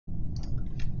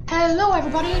Hello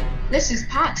everybody, this is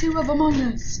part 2 of Among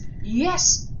Us.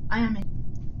 Yes, I am in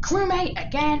crewmate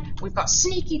again. We've got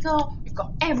Sneaky Girl, we've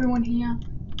got everyone here.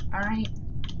 Alright,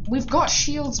 we've got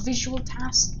Shield's visual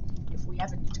task if we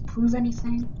ever need to prove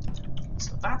anything.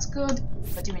 So that's good.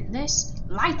 We're doing this.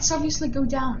 Lights obviously go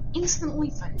down instantly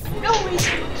for no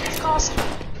reason, of course.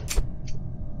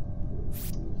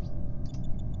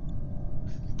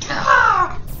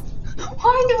 Ah!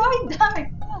 Why do I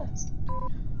die first?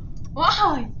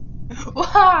 Why?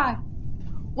 Why?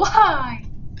 Why?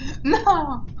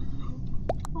 No!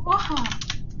 Why?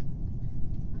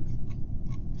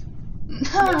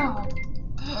 No!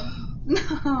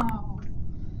 No!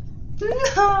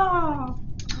 No!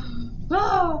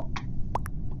 Oh!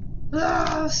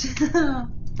 Oh!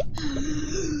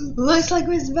 Looks like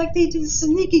we're spectating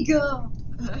Sneaky Girl!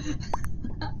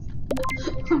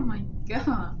 Oh my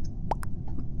god!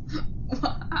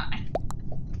 Why?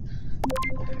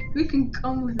 Who can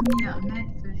come with me at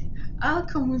Medbay? I'll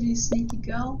come with you, Sneaky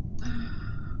Girl.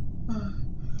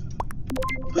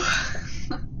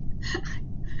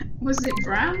 Was it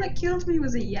brown that killed me?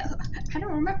 Was it yellow? I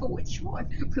don't remember which one.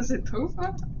 Was it both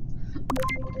of them?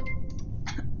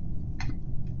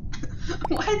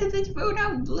 Why did they vote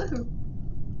out blue?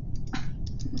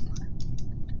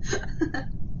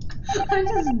 I'm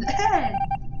just dead.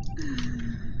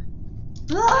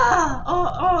 Ah!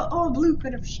 Oh, blue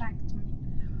could have shanked me.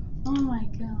 Oh my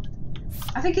god.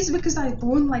 I think it's because I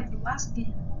won like the last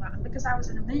game and all that, and because I was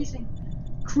an amazing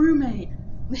crewmate.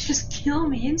 They just kill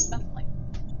me instantly.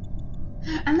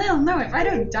 And they'll know if I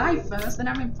don't die first, then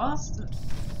I'm imposter.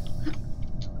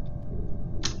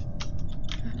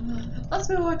 Let's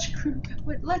go watch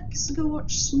let's go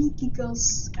watch Sneaky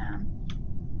Girl's scam.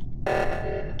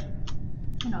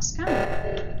 No, scam.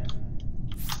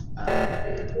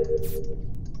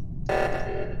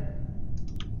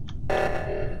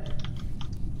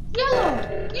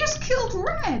 Yellow! You just killed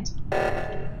red!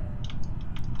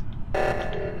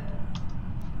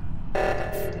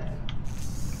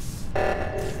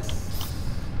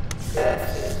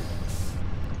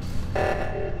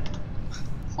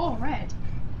 Oh, red.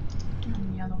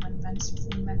 And yellow and vents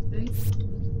from Medbay.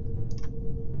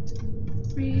 2,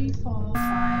 3, 4,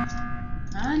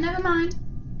 5. Never mind.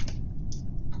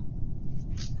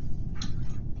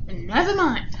 Never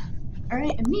mind.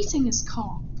 Alright, a meeting is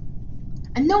called.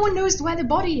 And no one knows where the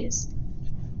body is.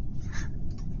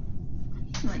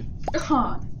 Oh my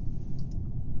god.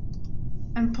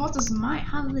 And Potters might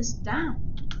handle this down.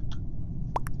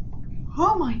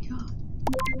 Oh my god.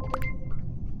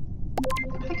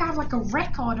 I think I have like a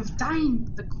record of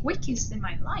dying the quickest in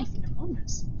my life in Among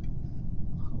Us.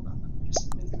 Hold on, let me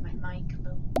just move my mic a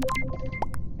little.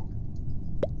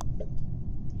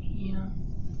 Yeah.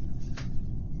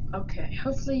 Okay,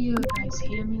 hopefully you guys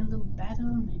hear me a little better,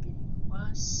 maybe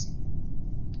worse.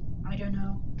 I don't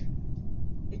know.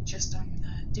 It's just I'm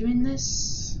doing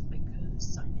this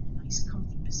because I'm in a nice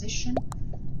comfy position.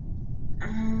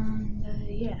 And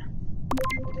yeah.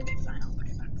 Okay, fine, I'll put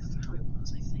it back how it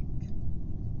was, I think.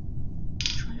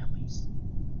 Try at least.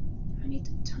 I need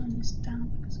to turn this down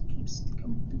because it keeps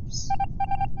going loose.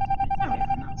 There we go,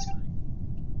 now it's fine.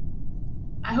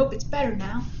 I hope it's better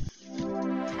now.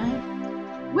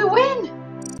 We win!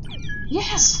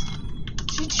 Yes!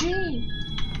 GG!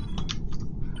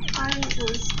 I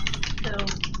was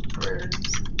killed first.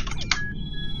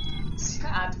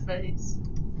 Sad face.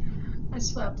 I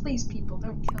swear, please people,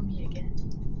 don't kill me again.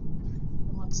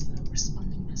 What's the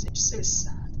responding message? So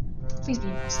sad. Please be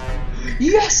imposter.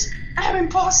 Yes! I am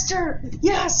imposter!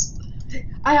 Yes!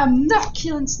 I am not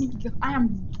killing Sneaky Girl.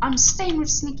 I'm staying with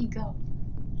Sneaky Girl.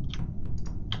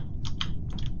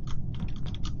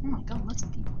 Oh my god, lots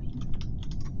of people here.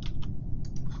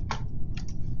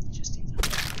 Let's just do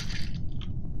that.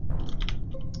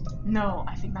 No,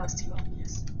 I think that was too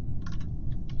obvious.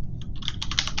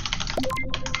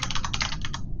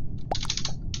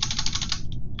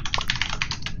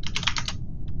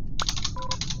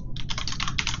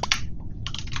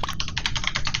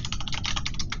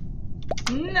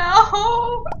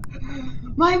 No!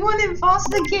 My one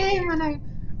imposter game and I'm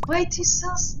way too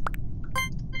sus.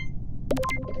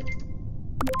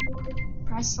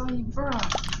 Press on bro.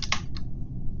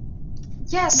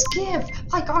 Yes, give!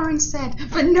 Like Orange said.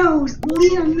 But no,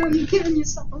 Liam, no, you're giving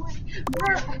yourself away.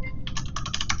 Bro.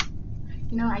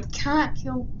 You know, I can't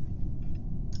kill.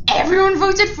 Everyone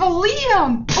voted for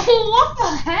Liam! What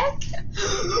the heck?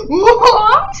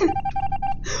 What?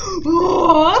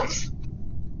 What?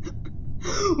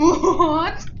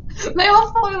 What? They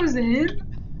all thought it was him?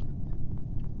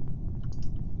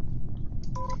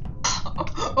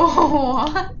 Oh,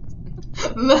 what?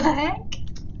 The heck?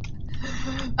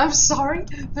 I'm sorry,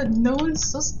 but no one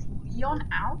sussed Leon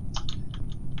out?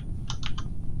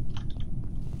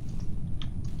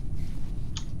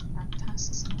 That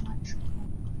task is electrical.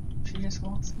 She just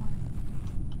wants money.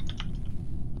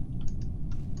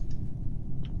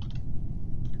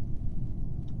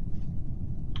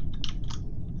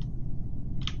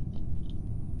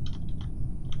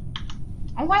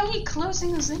 Oh, why are you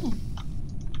closing us in?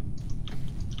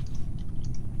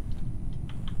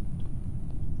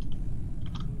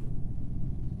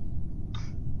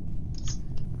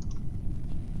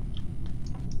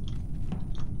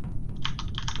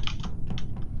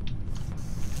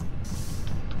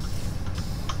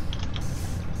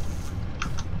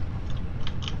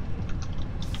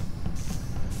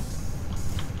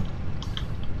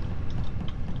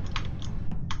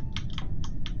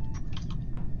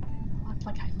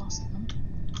 Like I lost them.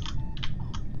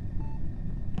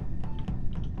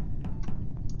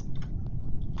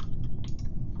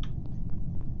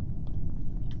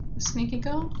 The sneaky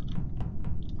girl?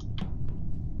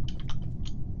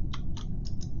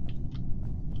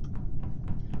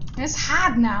 It's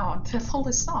hard now to pull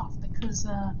this off because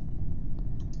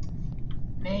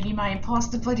maybe my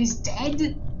imposter buddy's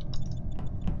dead.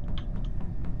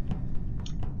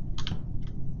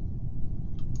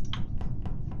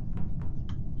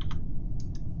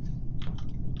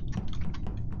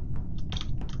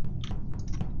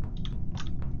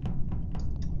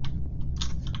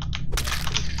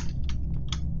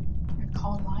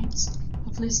 Call lights.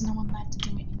 Hopefully there's no one there to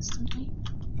do it instantly.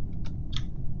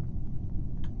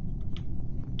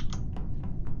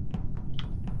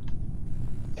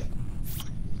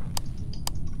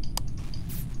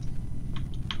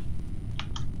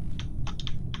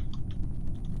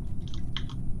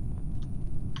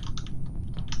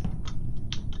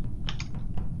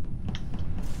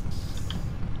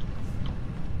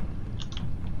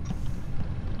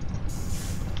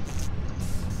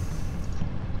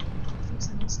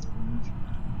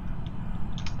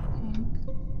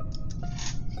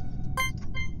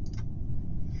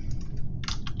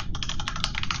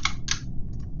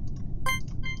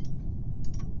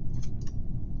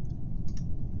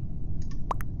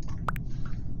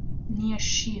 Near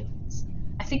shields.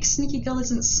 I think Sneaky Girl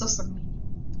isn't sus of me.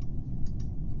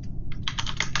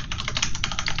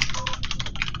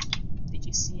 Did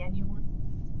you see anyone?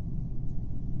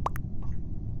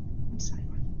 I'm sorry.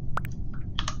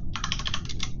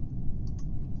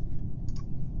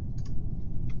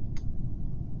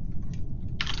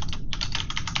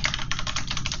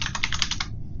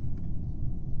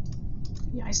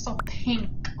 Yeah, I saw pink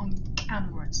on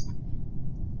cameras.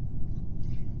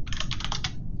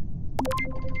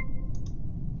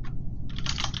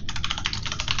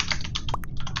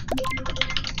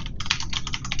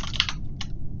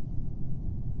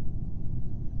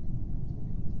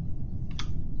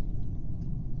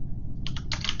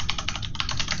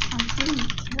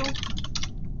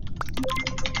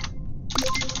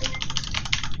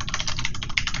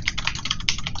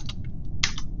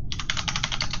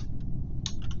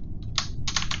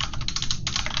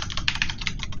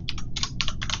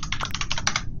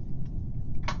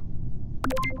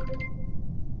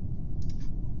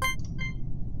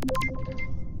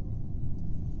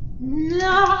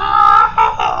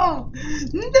 No!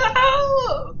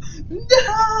 No!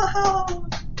 No!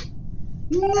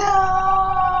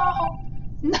 No!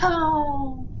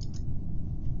 No!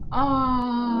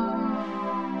 Oh,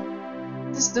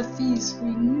 this defeats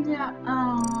me. No!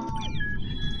 Oh.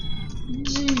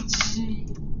 GG.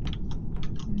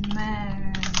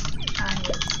 Man, I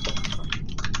was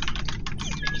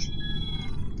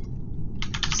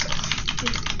so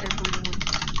if everyone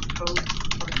vote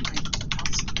for my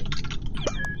husband.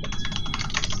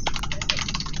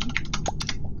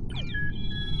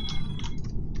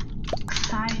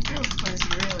 I was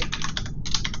really.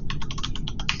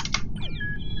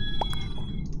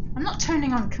 I'm not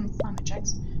turning on confinement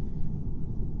checks.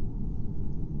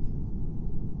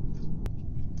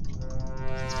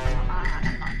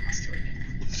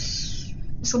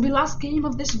 This will be last game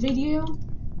of this video.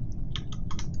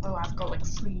 Oh, I've got like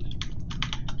 3.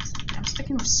 I'm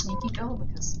sticking with Sneaky Girl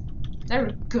because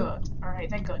they're good. Alright,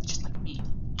 they're good, just like me.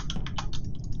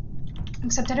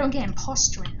 Except I don't get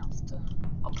imposter enough to.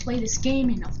 I'll play this game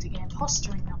enough to get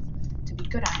imposter enough to be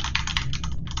good at it.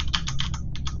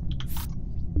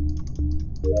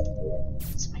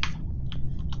 Let's make them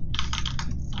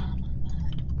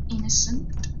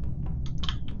innocent.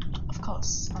 Of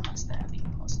course, unless they're the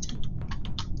imposter.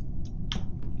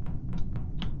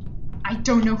 I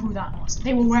don't know who that was.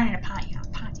 They were wearing a party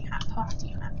hat, party hat, party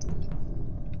hat.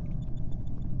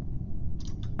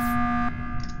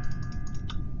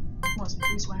 Was was it?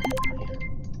 Who's wearing it?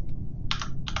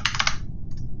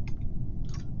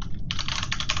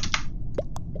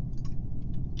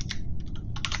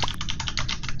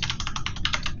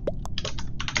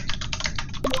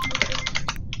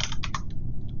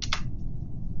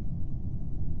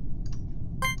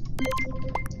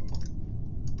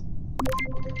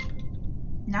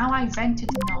 Now I vented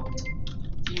not.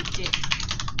 You did.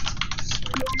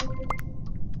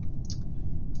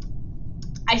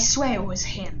 I swear it was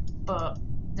him, but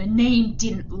the name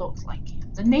didn't look like him.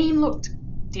 The name looked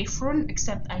different,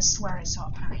 except I swear I saw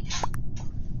a pie.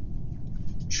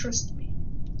 Trust me.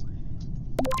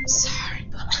 Sorry,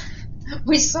 but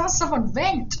we saw someone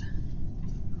vent.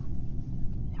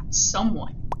 That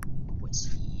someone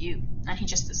was you. And he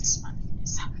just doesn't smile.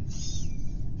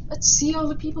 Let's see all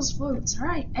the people's votes.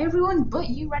 Alright, everyone but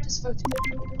you Red has voted.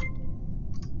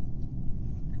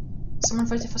 Someone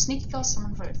voted for Sneaky Girl,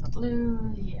 someone voted for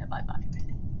Blue. Yeah, bye-bye.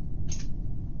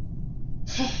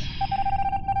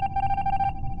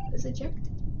 Was ejected.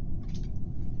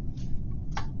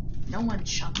 No one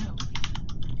shall know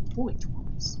who it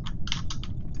was.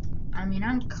 I mean,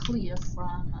 I'm clear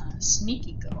from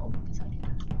Sneaky Girl because I did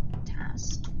a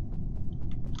task.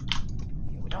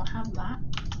 Okay, we don't have that.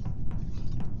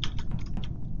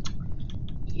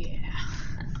 Yeah.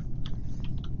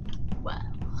 Well.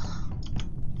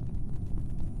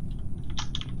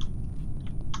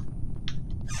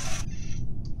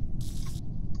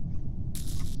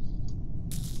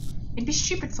 It'd be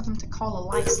stupid for them to call a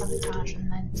life sabotage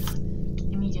and then to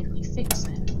immediately fix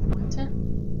it, wouldn't it?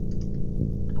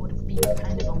 It would have been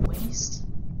kind of a waste.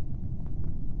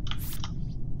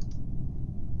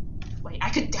 Wait, I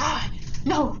could die!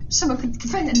 No! Someone could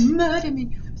come and murder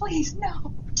me! Please,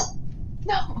 no!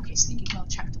 No! Okay, Sneaky Girl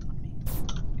checked up on me.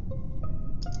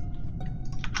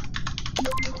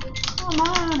 Come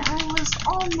on, I was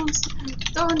almost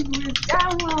done with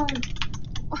download!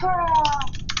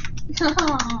 No!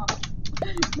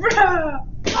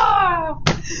 Oh,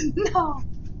 no!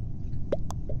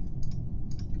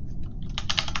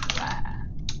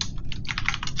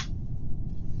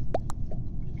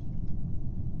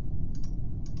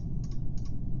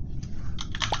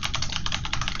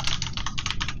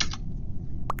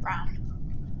 Brown.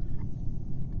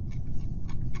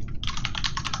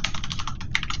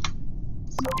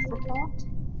 Self-report.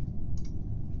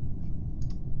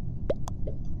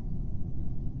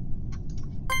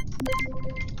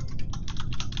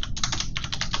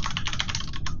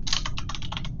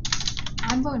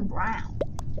 I'm voting brown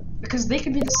because they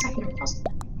could be the second imposter.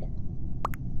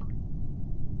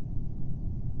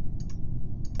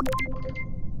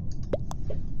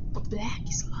 But black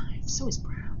is alive, so is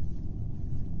brown.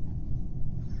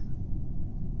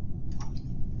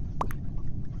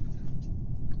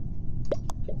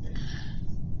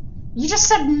 You just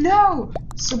said no!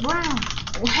 So brown,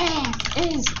 where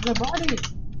is the body?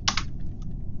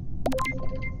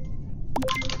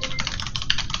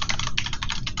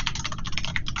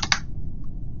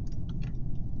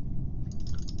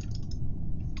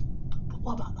 But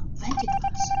what about the vented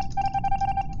person?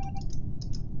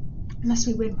 Unless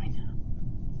we win right now.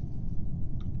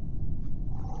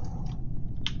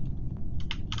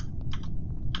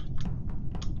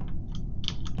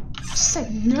 Just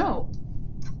said no.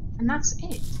 And that's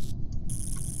it.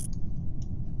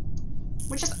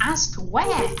 We just asked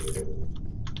where.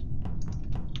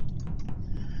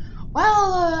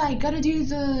 Well, I gotta do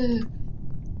the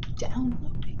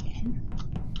download again.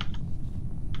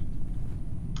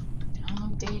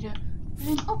 Download data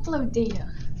and upload data.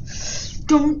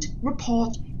 Don't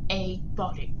report a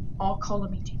body or call a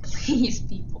meeting, please,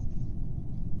 people.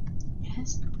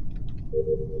 Yes?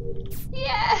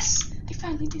 Yes! I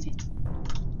finally did it.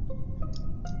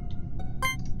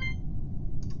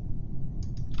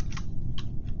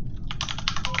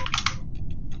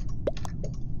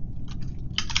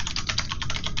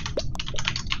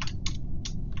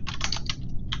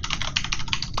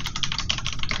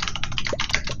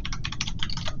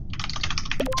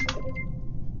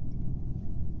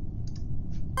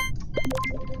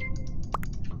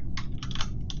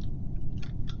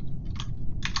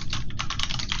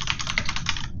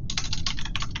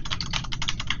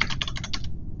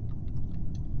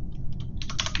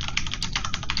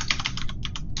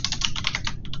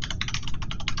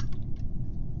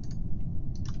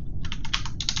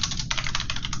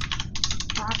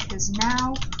 Is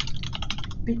now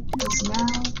been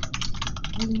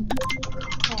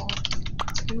called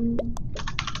 2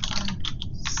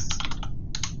 times.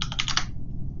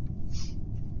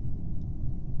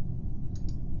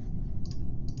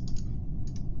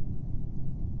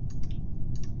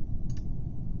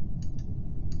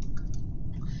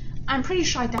 I'm pretty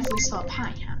sure I definitely saw a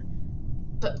pie hat.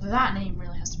 But that name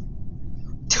really has to be...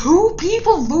 2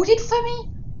 people voted for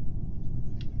me?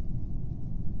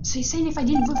 So you're saying if I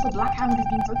didn't vote for Black, I would have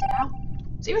been voted out?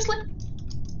 Seriously?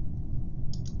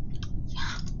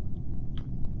 Yeah.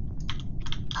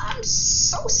 I'm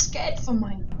so scared for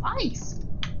my life.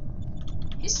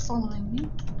 He's following me.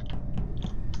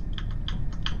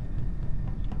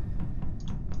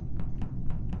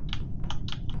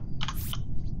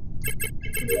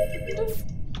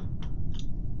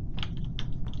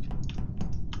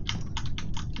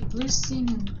 Okay, blue's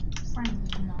seeming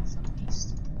friendly enough at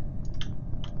least.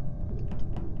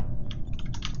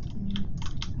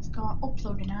 I've got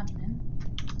upload and admin.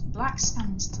 Black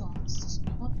standing still.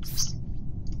 What's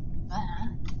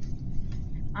there?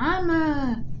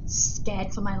 I'm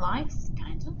scared for my life,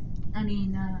 kinda. I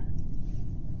mean,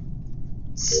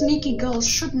 Sneaky Girl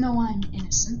should know I'm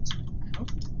innocent, I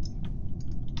hope.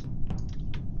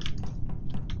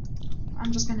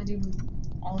 I'm just gonna do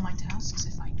all my tasks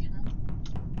if I can.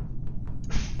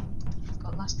 I've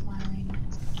got last wiring,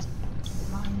 I've got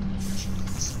mining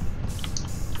engines.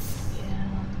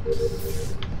 Yeah.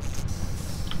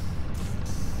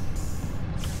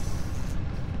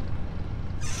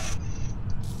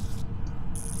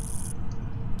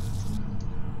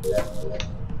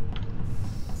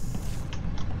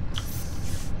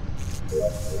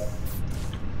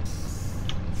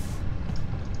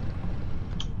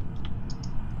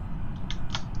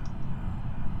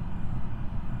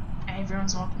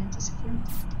 Everyone's walking into security.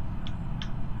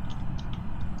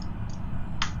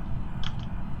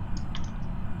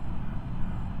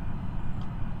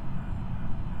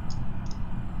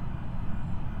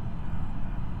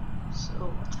 So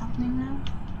what's happening now?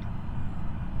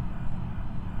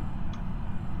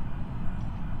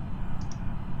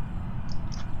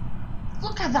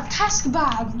 Look at that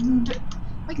taskbar!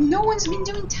 Like no one's been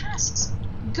doing tasks.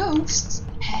 Ghosts,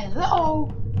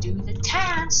 hello, do the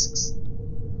tasks.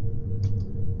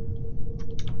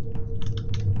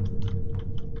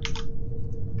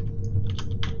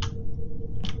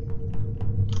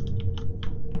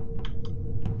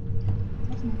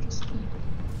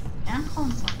 I'm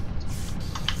calling for it.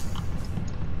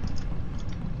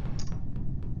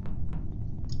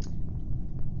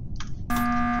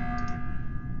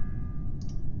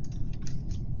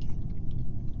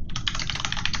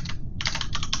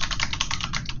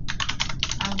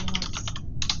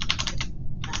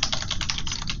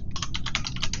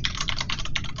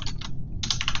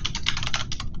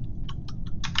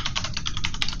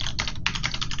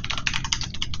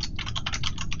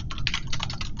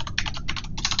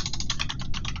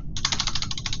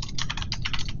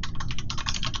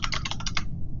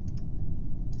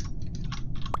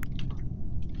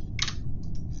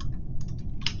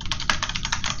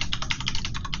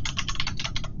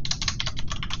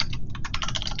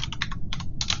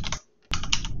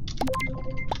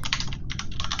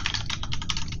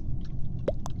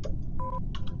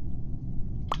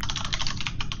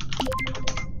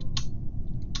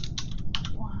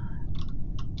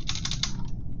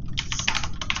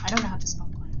 I don't know how to spell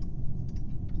quiet.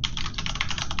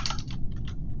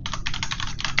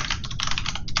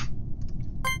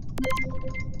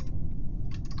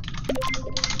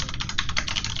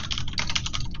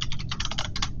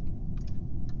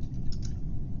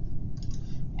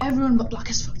 Everyone but Black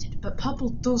has voted, but Purple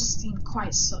does seem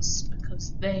quite sus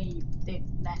because they're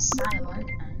silent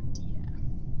and yeah.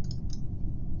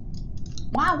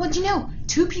 Wow, what'd you know?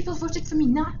 2 people voted for me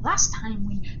not last time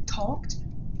we talked.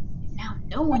 Now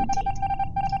no one did.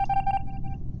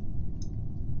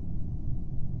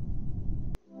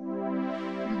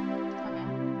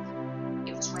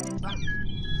 Okay. It was red and black.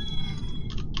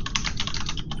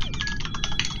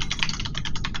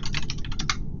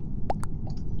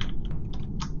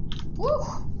 Woo!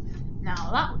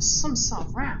 Now that was some sort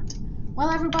of round.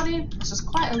 Well everybody, this was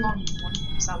quite a long one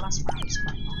because our last round was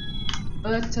quite long.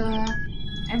 But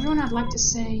everyone, I'd like to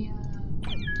say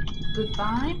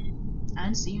goodbye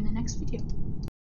and see you in the next video.